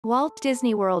Walt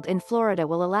Disney World in Florida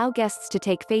will allow guests to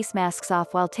take face masks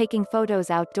off while taking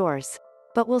photos outdoors,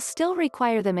 but will still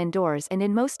require them indoors and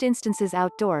in most instances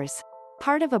outdoors,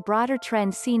 part of a broader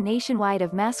trend seen nationwide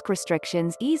of mask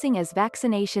restrictions easing as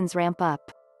vaccinations ramp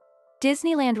up.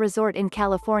 Disneyland Resort in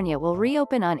California will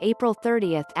reopen on April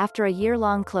 30th after a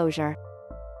year-long closure.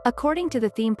 According to the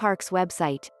theme park's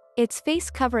website, its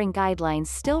face-covering guidelines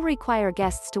still require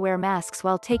guests to wear masks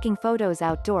while taking photos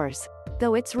outdoors,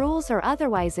 though its rules are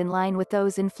otherwise in line with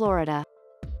those in Florida.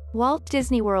 Walt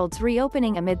Disney World's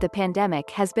reopening amid the pandemic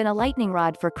has been a lightning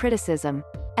rod for criticism,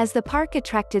 as the park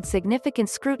attracted significant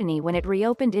scrutiny when it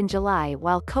reopened in July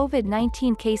while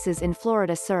COVID-19 cases in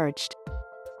Florida surged.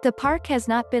 The park has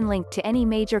not been linked to any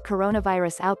major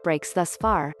coronavirus outbreaks thus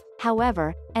far,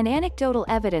 however, and anecdotal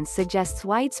evidence suggests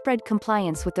widespread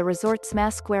compliance with the resort's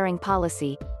mask-wearing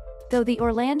policy, though the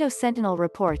Orlando Sentinel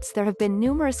reports there have been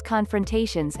numerous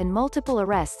confrontations and multiple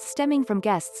arrests stemming from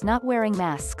guests not wearing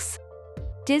masks.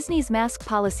 Disney's mask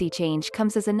policy change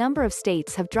comes as a number of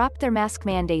states have dropped their mask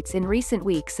mandates in recent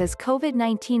weeks as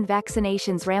COVID-19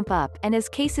 vaccinations ramp up and as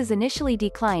cases initially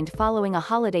declined following a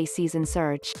holiday season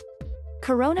surge.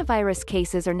 Coronavirus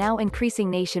cases are now increasing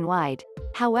nationwide,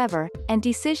 however, and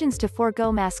decisions to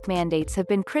forego mask mandates have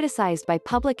been criticized by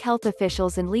public health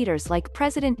officials and leaders like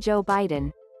President Joe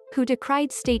Biden, who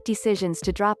decried state decisions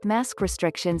to drop mask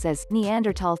restrictions as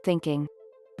Neanderthal thinking.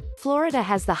 Florida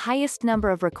has the highest number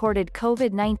of recorded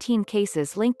COVID-19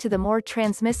 cases linked to the more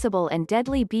transmissible and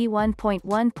deadly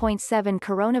B.1.1.7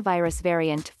 coronavirus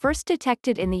variant first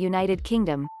detected in the United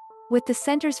Kingdom, with the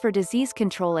Centers for Disease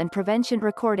Control and Prevention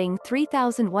recording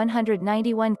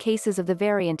 3,191 cases of the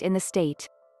variant in the state.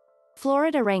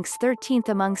 Florida ranks 13th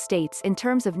among states in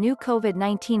terms of new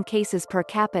COVID-19 cases per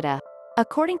capita,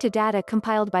 according to data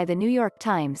compiled by the New York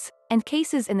Times, and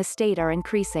cases in the state are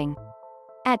increasing.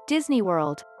 At Disney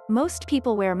World, most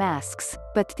people wear masks,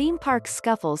 but theme park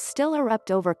scuffles still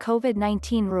erupt over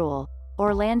COVID-19 rule.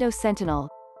 Orlando Sentinel.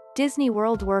 Disney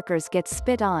World workers get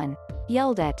spit on,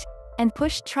 yelled at, and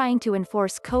pushed trying to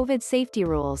enforce COVID safety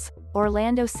rules.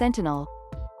 Orlando Sentinel.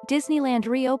 Disneyland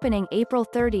reopening April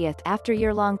 30th after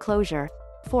year-long closure.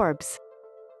 Forbes.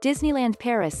 Disneyland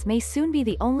Paris may soon be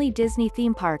the only Disney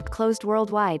theme park closed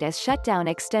worldwide as shutdown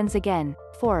extends again.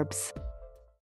 Forbes.